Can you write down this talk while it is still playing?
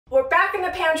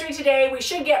the pantry today. We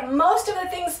should get most of the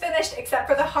things finished except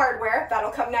for the hardware.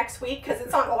 That'll come next week because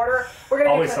it's on order. We're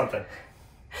gonna always something.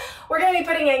 We're going to be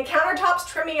putting in countertops,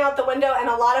 trimming out the window, and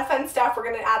a lot of fun stuff. We're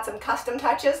going to add some custom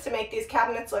touches to make these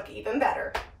cabinets look even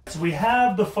better. So we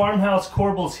have the farmhouse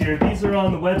corbels here. These are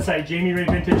on the website,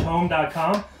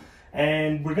 JamiRayVintageHome.com,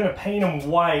 and we're going to paint them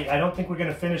white. I don't think we're going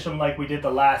to finish them like we did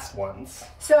the last ones.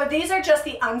 So these are just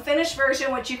the unfinished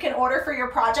version, which you can order for your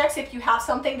projects if you have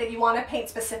something that you want to paint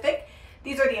specific.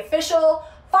 These are the official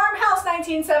Farmhouse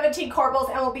 1917 corbels,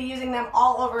 and we'll be using them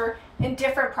all over in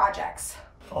different projects.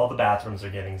 All the bathrooms are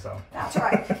getting some. That's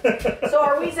right. So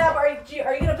are we, Zeb, are you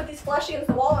going to put these flush against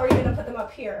the wall, or are you going to put them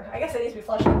up here? I guess it needs to be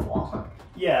flush against the wall, huh?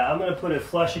 Yeah, I'm going to put it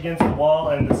flush against the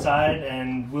wall and the side,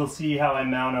 and we'll see how I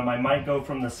mount them. I might go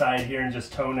from the side here and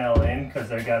just toenail in because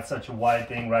they've got such a wide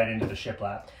thing right into the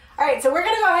shiplap. All right, so we're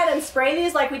going to go ahead and spray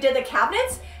these like we did the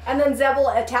cabinets, and then Zeb will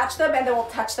attach them, and then we'll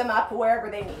touch them up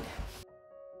wherever they need.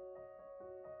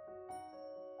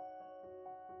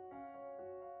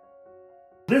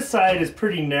 This side is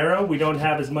pretty narrow. We don't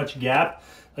have as much gap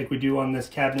like we do on this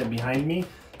cabinet behind me.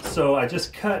 So I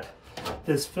just cut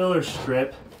this filler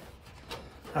strip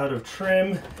out of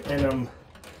trim, and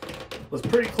was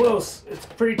pretty close. It's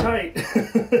pretty tight.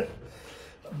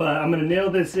 But I'm gonna nail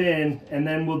this in, and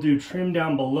then we'll do trim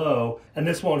down below, and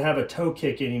this won't have a toe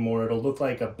kick anymore. It'll look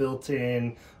like a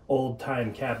built-in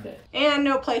old-time cabinet. And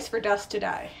no place for dust to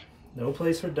die. No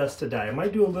place for dust to die. I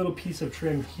might do a little piece of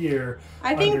trim here.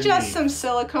 I think just some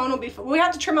silicone will be fine. We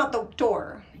have to trim out the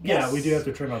door. Yeah, we do have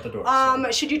to trim out the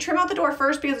door. Should you trim out the door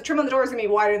first? Because the trim on the door is going to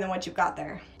be wider than what you've got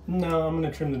there. No, I'm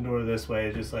going to trim the door this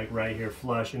way, just like right here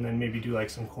flush, and then maybe do like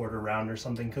some quarter round or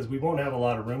something, because we won't have a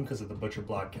lot of room because of the butcher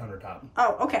block countertop.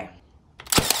 Oh, okay.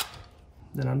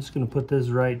 Then I'm just going to put this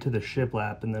right to the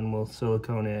shiplap, and then we'll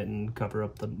silicone it and cover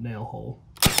up the nail hole.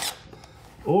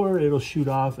 Or it'll shoot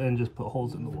off and just put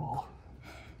holes in the wall.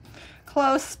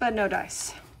 Close, but no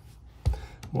dice.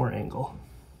 More angle.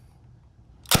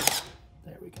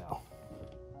 There we go.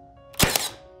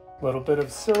 A little bit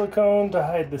of silicone to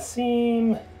hide the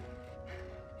seam.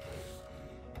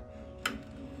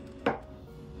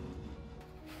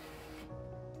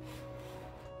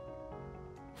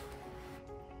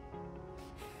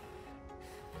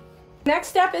 Next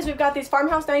step is we've got these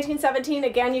Farmhouse 1917.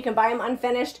 Again, you can buy them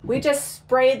unfinished. We just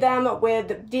sprayed them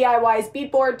with DIY's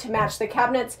beadboard to match the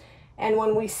cabinets. And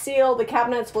when we seal the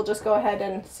cabinets, we'll just go ahead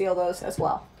and seal those as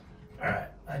well. All right,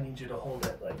 I need you to hold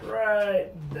it like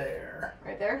right there.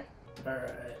 Right there? All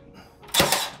right.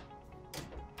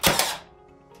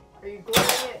 Are you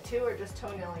gluing it too, or just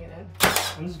toenailing it in?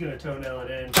 I'm just gonna toenail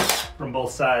it in from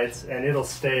both sides, and it'll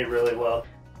stay really well.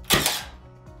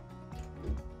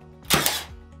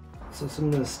 So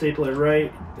I'm gonna staple it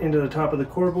right into the top of the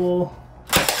corbel.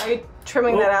 Are you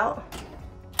trimming that out?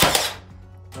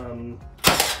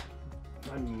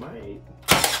 I might.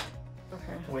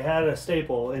 Okay. We had a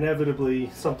staple.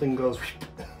 Inevitably, something goes.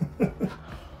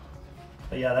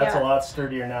 But yeah, that's a lot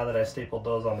sturdier now that I stapled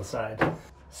those on the side.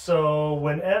 So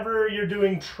whenever you're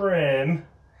doing trim,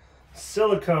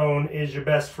 silicone is your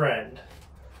best friend.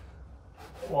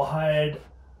 We'll hide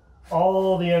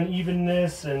all the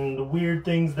unevenness and the weird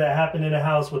things that happen in a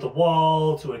house with a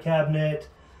wall to a cabinet.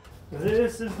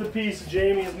 This is the piece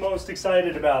Jamie is most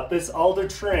excited about. This alder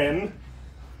trim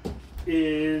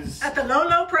is at the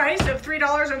low price of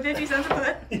 $3.50 a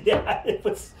foot. Yeah, it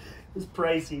was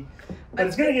pricey, but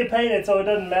it's gonna get painted, so it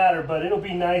doesn't matter. But it'll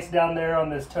be nice down there on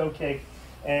this toe kick,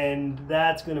 and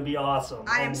that's gonna be awesome.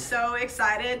 I am so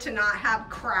excited to not have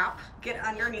crap get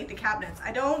underneath the cabinets.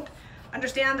 I don't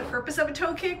understand the purpose of a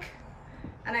toe kick,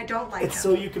 and I don't like it. It's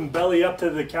so you can belly up to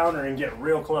the counter and get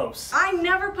real close. I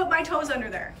never put my toes under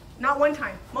there, not one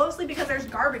time. Mostly because there's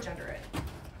garbage under it.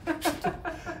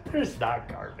 There's not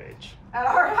garbage. At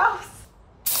our house.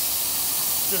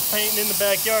 Just painting in the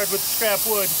backyard with scrap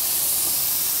wood.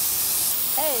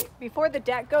 Hey, before the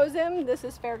deck goes in, this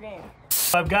is fair game.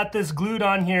 I've got this glued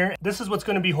on here. This is what's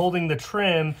going to be holding the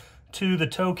trim to the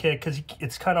toe kick, because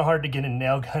it's kind of hard to get a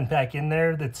nail gun back in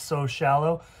there that's so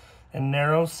shallow and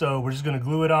narrow. So we're just going to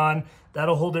glue it on.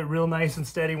 That'll hold it real nice and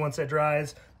steady once it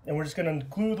dries. And we're just going to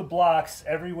glue the blocks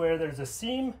everywhere there's a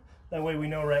seam. That way we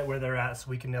know right where they're at, so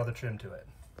we can nail the trim to it.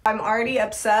 I'm already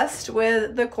obsessed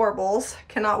with the corbels.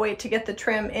 Cannot wait to get the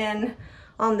trim in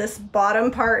on this bottom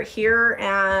part here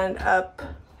and up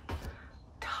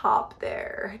top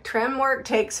there. Trim work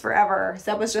takes forever.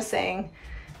 Zeb was just saying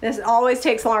This always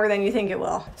takes longer than you think it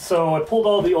will. So I pulled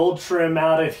all the old trim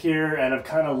out of here and I've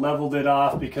kind of leveled it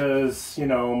off because, you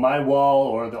know, my wall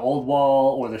or the old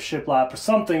wall or the shiplap or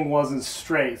something wasn't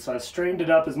straight. So I straightened it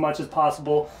up as much as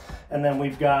possible. And then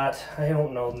we've got, I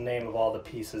don't know the name of all the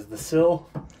pieces. The sill.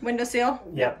 Window sill?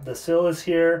 Yep, the sill is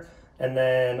here. And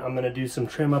then I'm gonna do some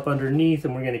trim up underneath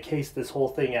and we're gonna case this whole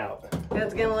thing out.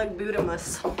 It's gonna look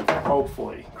Buddha-mas.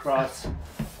 Hopefully. Cross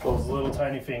those little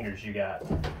tiny fingers you got.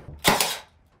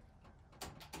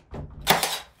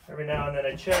 Every now and then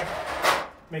I check,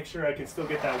 make sure I can still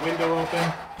get that window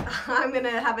open. I'm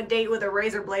gonna have a date with a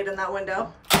razor blade in that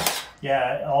window.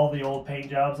 Yeah, all the old paint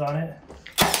jobs on it.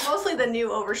 Mostly the new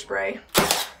overspray.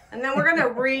 And then we're gonna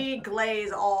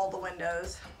re-glaze all the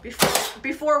windows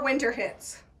before winter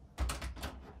hits.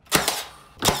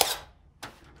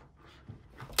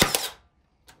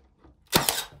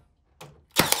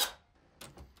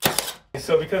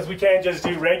 So because we can't just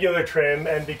do regular trim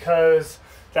and because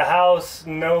the house,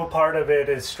 no part of it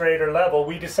is straight or level,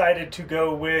 we decided to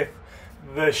go with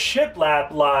the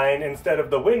shiplap line instead of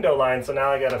the window line. So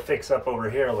now I gotta fix up over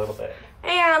here a little bit.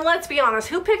 And let's be honest,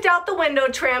 who picked out the window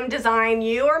trim design,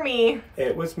 you or me?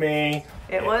 It was me.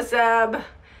 It was Zeb.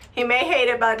 He may hate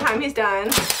it by the time he's done.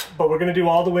 But we're gonna do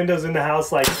all the windows in the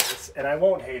house like this, and I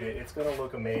won't hate it. It's gonna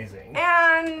look amazing.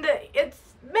 And it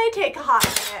may take a hot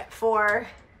minute for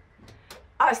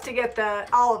us to get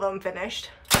all of them finished.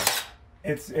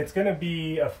 It's gonna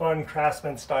be a fun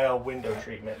craftsman style window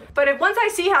treatment. But once I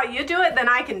see how you do it, then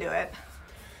I can do it.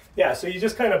 Yeah, so you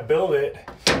just kind of build it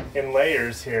in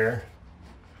layers here.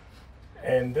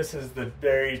 And this is the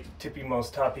very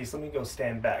tippy-most top piece. Let me go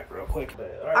stand back real quick.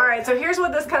 All right, so here's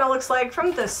what this kind of looks like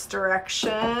from this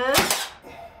direction.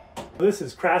 This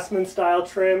is craftsman style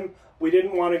trim. We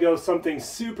didn't want to go something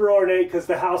super ornate because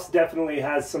the house definitely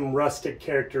has some rustic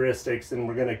characteristics and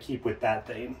we're going to keep with that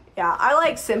theme. Yeah, I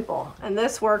like simple and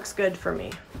this works good for me.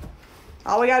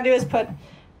 All we got to do is put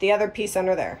the other piece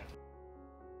under there.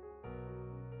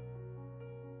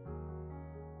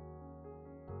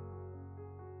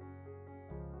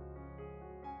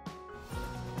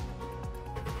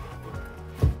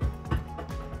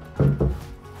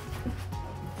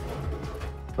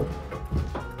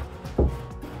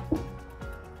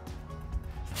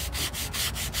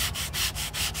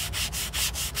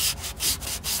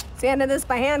 Sanding this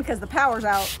by hand because the power's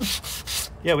out.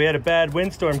 Yeah, we had a bad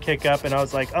windstorm kick up and I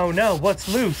was like, oh no, what's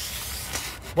loose?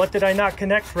 What did I not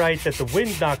connect right that the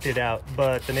wind knocked it out?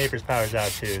 But the neighbor's power's out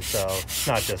too, so it's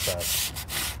not just us.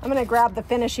 I'm gonna grab the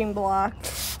finishing block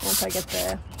once I get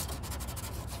the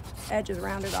edges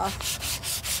rounded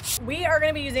off. We are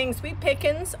gonna be using Sweet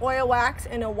Pickens oil wax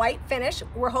in a white finish.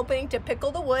 We're hoping to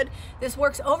pickle the wood. This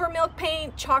works over milk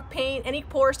paint, chalk paint, any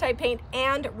porous type paint,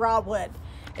 and raw wood.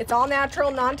 It's all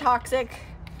natural, non-toxic,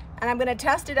 and I'm gonna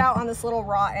test it out on this little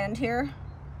raw end here.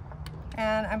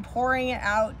 And I'm pouring it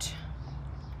out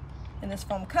in this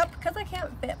foam cup because I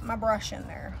can't fit my brush in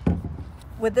there.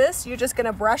 With this, you're just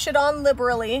gonna brush it on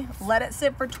liberally, let it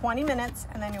sit for 20 minutes,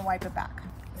 and then you wipe it back.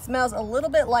 It smells a little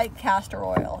bit like castor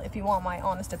oil, if you want my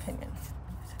honest opinion.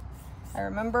 I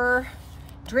remember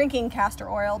drinking castor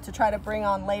oil to try to bring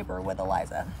on labor with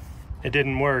Eliza. It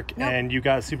didn't work, nope. And you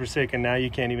got super sick, and now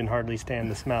you can't even hardly stand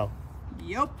the smell.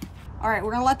 Yep. All right,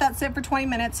 we're gonna let that sit for 20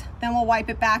 minutes, then we'll wipe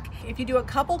it back. If you do a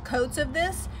couple coats of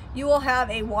this, you will have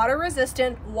a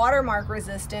water-resistant,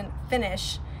 watermark-resistant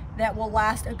finish that will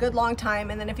last a good long time.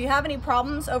 And then if you have any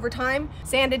problems over time,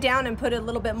 sand it down and put a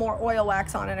little bit more oil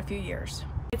wax on in a few years.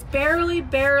 It's barely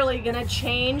gonna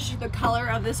change the color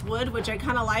of this wood, which I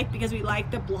kind of like because we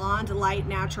like the blonde, light,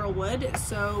 natural wood.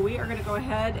 So we are gonna go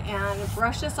ahead and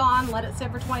brush this on, let it sit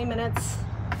for 20 minutes,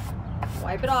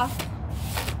 wipe it off,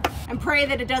 and pray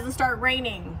that it doesn't start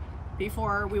raining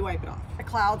before we wipe it off. The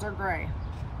clouds are gray.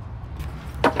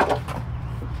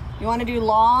 You wanna do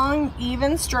long,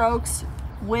 even strokes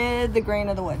with the grain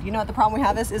of the wood. You know what the problem we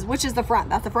have is which is the front?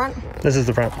 That's the front? This is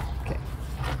the front. Okay.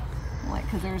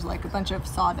 Because there's like a bunch of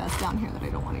sawdust down here that I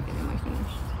don't want to get in my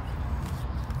finish.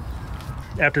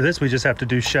 After this, we just have to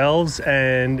do shelves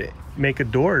and make a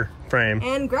door frame.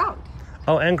 And grout.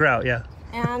 Oh, and grout, yeah.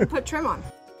 And put trim on.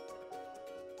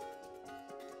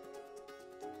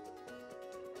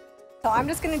 So I'm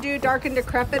just going to do dark and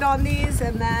decrepit on these,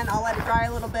 and then I'll let it dry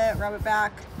a little bit, rub it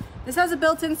back. This has a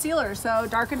built-in sealer, so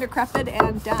dark and decrepit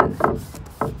and done.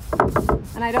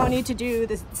 And I don't need to do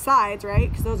the sides, right?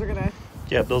 Because those are going to...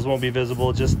 Yep, those won't be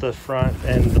visible. Just the front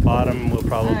and the bottom will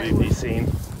probably be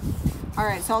seen. All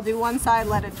right, so I'll do one side,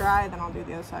 let it dry, then I'll do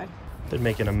the other side. Been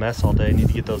making a mess all day. Need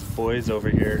to get those boys over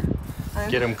here.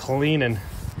 Get them cleaning.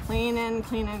 Cleaning,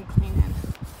 cleaning, cleaning.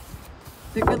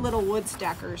 They're good little wood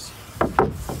stackers.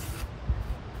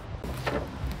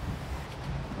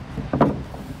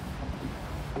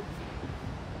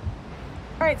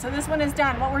 right, so this one is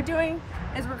done. What we're doing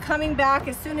is we're coming back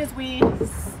as soon as we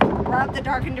rub the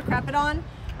dark and decrepit on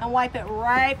and wipe it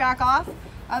right back off.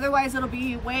 Otherwise, it'll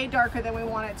be way darker than we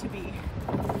want it to be.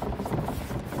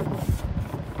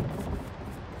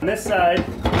 On this side,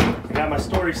 I got my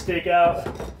storage stake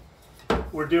out.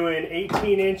 We're doing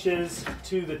 18 inches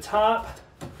to the top.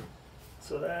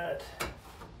 So that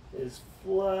is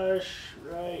flush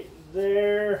right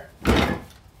there.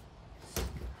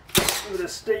 Put a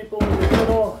staple in the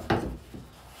middle.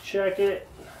 Check it.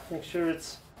 Make sure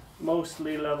it's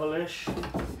mostly level-ish.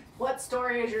 What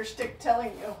story is your stick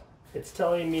telling you? It's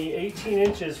telling me 18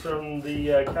 inches from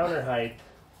the counter height.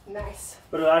 Nice.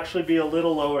 But it'll actually be a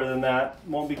little lower than that.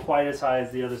 Won't be quite as high as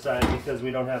the other side because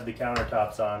we don't have the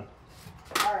countertops on.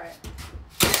 All right.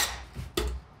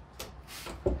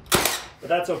 But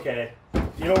that's okay.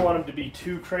 You don't want them to be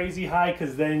too crazy high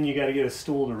because then you got to get a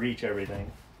stool to reach everything.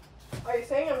 Are you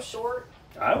saying I'm short?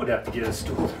 I would have to get a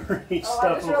stool to reach I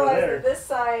stuff just over realized there. that this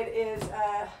side is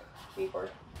keyboard.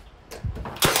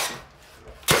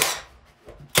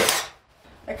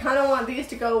 I kind of want these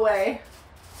to go away.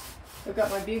 I've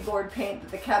got my beadboard paint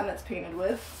that the cabinet's painted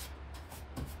with.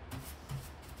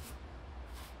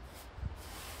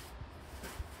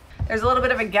 There's a little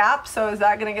bit of a gap, so is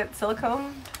that going to get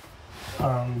silicone?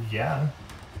 Yeah.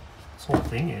 This whole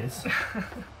thing is.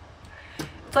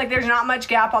 It's like there's not much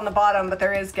gap on the bottom, but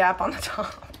there is gap on the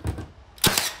top.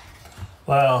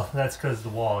 Well, that's because the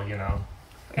wall, you know.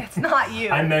 It's not you.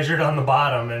 I measured on the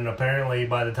bottom, and apparently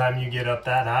by the time you get up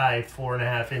that high,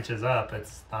 4.5 inches up,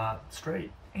 it's not straight.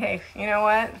 Hey, you know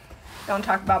what? Don't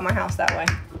talk about my house that way.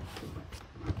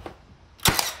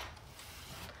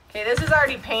 Okay, this is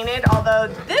already painted, although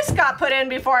this got put in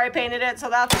before I painted it, so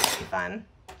that's gonna be fun.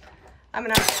 I'm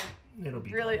gonna have to It'll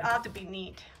be really, fun. I'll have to be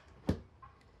neat.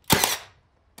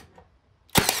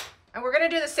 And we're gonna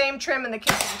do the same trim in the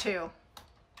kitchen too.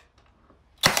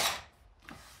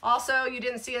 Also, you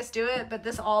didn't see us do it, but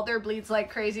this alder bleeds like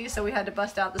crazy, so we had to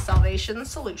bust out the Salvation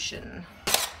solution.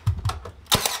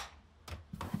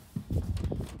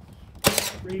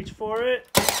 Reach for it.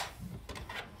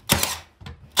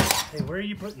 Hey, where are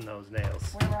you putting those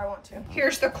nails? Wherever I want to.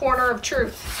 Here's the corner of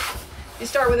truth. You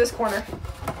start with this corner.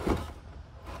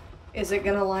 Is it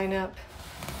gonna line up?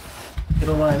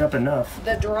 It'll line up enough.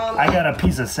 The drama. I got a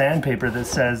piece of sandpaper that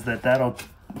says that that'll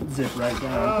zip right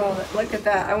down. Oh, look at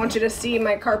that. I want you to see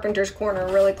my carpenter's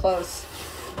corner really close.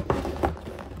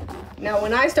 Now,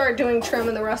 when I start doing trim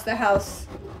in the rest of the house,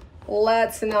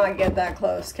 let's not get that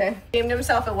close, okay? Aimed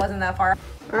himself, it wasn't that far.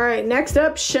 All right, next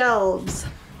up, shelves.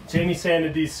 Jami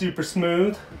sanded these super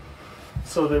smooth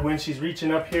so that when she's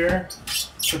reaching up here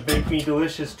to bake me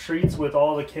delicious treats with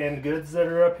all the canned goods that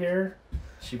are up here,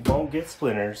 she won't get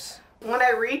splinters. When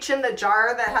I reach in the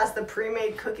jar that has the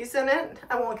pre-made cookies in it,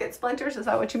 I won't get splinters. Is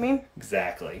that what you mean?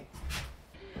 Exactly.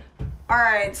 All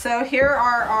right, so here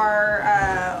are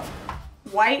our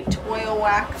white oil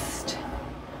waxed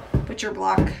butcher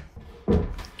block.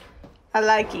 I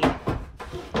like it.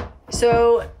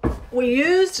 So we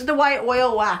used the white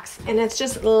oil wax and it's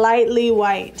just lightly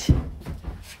white.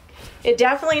 It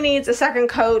definitely needs a second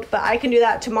coat, but I can do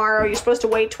that tomorrow. You're supposed to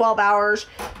wait 12 hours.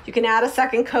 You can add a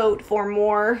second coat for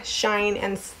more shine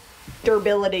and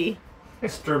stability.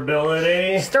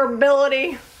 Stability.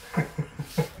 Stability.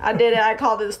 I did it. I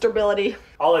called it stability.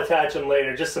 I'll attach them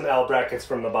later, just some L brackets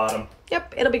from the bottom.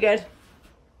 Yep, it'll be good.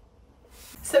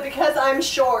 So because I'm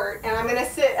short and I'm gonna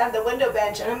sit at the window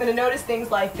bench and I'm gonna notice things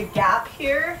like the gap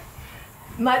here,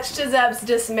 much to Zeb's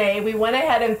dismay, we went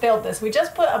ahead and filled this. We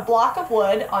just put a block of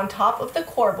wood on top of the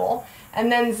corbel,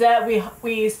 and then Zeb,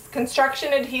 we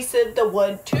construction adhesive the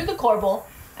wood to the corbel,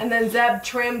 and then Zeb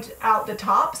trimmed out the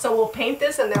top. So we'll paint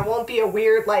this and there won't be a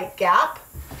weird like gap.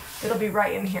 It'll be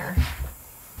right in here.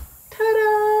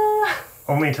 Ta-da!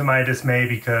 Only to my dismay,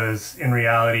 because in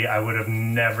reality I would have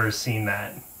never seen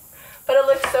that. But it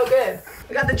looks so good.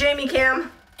 We got the Jami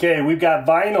cam. Okay, we've got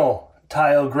vinyl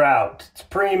tile grout. It's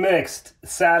pre-mixed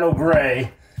saddle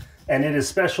gray, and it is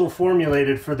special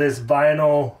formulated for this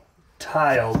vinyl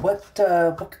tile. What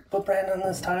brand on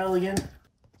this tile again?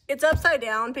 It's upside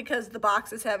down because the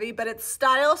box is heavy, but it's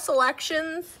Style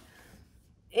Selections,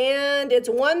 and it's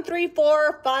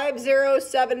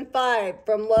 1345075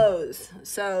 from Lowe's.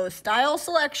 So Style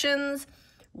Selections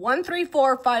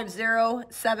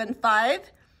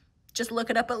 1345075. Just look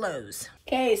it up at Lowe's.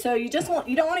 Okay, so you don't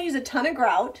want to use a ton of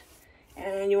grout,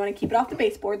 and you want to keep it off the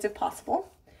baseboards if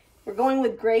possible. We're going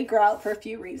with gray grout for a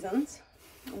few reasons.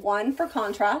 1, for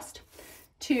contrast.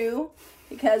 2,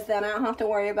 because then I don't have to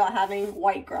worry about having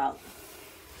white grout.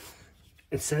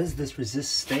 It says this resists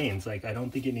stains. Like, I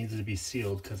don't think it needs to be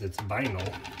sealed because it's vinyl.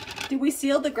 Did we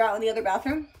seal the grout in the other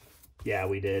bathroom? Yeah,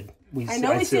 we did. I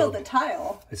know we sealed the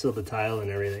tile. I sealed the tile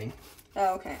and everything.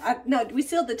 Oh, okay. No, we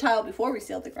sealed the tile before we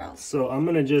sealed the ground. So I'm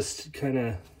gonna just kind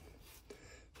of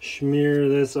smear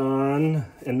this on,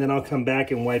 and then I'll come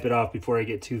back and wipe it off before I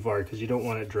get too far, because you don't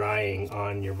want it drying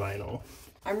on your vinyl.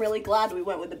 I'm really glad we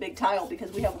went with the big tile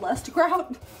because we have less to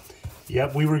grout.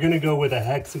 Yep, we were gonna go with a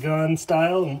hexagon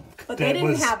style, but they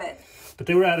didn't have it. But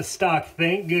they were out of stock,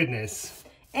 thank goodness.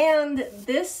 And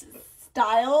this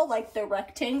style, like the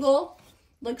rectangle,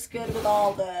 looks good with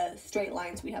all the straight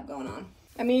lines we have going on.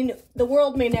 I mean, the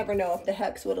world may never know if the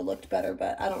hex would have looked better,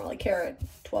 but I don't really care at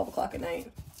 12 o'clock at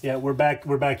night. Yeah, we're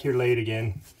back here late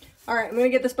again. All right, I'm gonna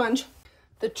get the sponge.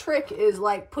 The trick is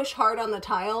like push hard on the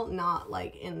tile, not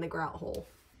like in the grout hole.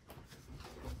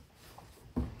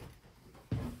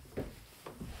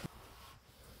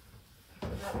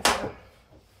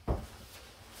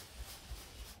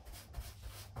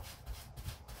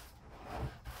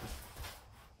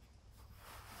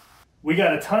 We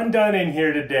got a ton done in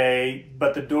here today,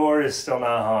 but the door is still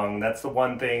not hung. That's the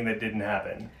one thing that didn't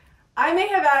happen. I may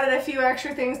have added a few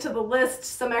extra things to the list,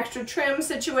 some extra trim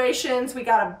situations. We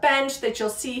got a bench that you'll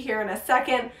see here in a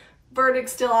second.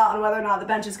 Verdict's still out on whether or not the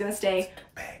bench is gonna stay.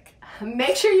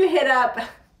 Make sure you hit up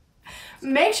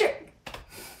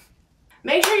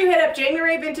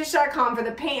JamiRayVintage.com for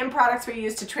the paint and products we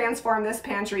use to transform this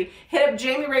pantry. Hit up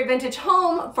Jami Ray Vintage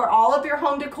Home for all of your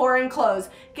home decor and clothes.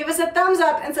 Give us a thumbs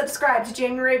up and subscribe to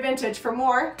Jami Ray Vintage for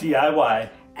more DIY.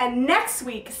 And next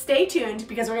week, stay tuned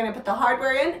because we're gonna put the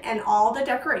hardware in and all the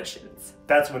decorations.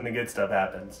 That's when the good stuff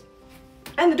happens.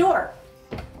 And the door.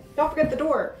 Don't forget the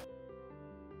door.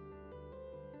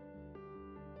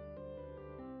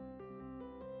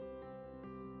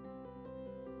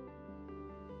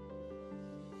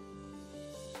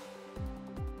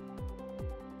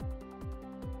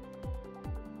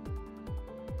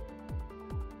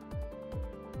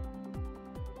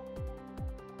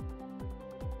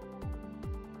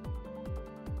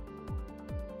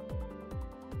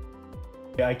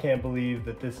 I can't believe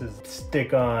that this is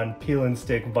stick-on, peel and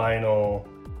stick vinyl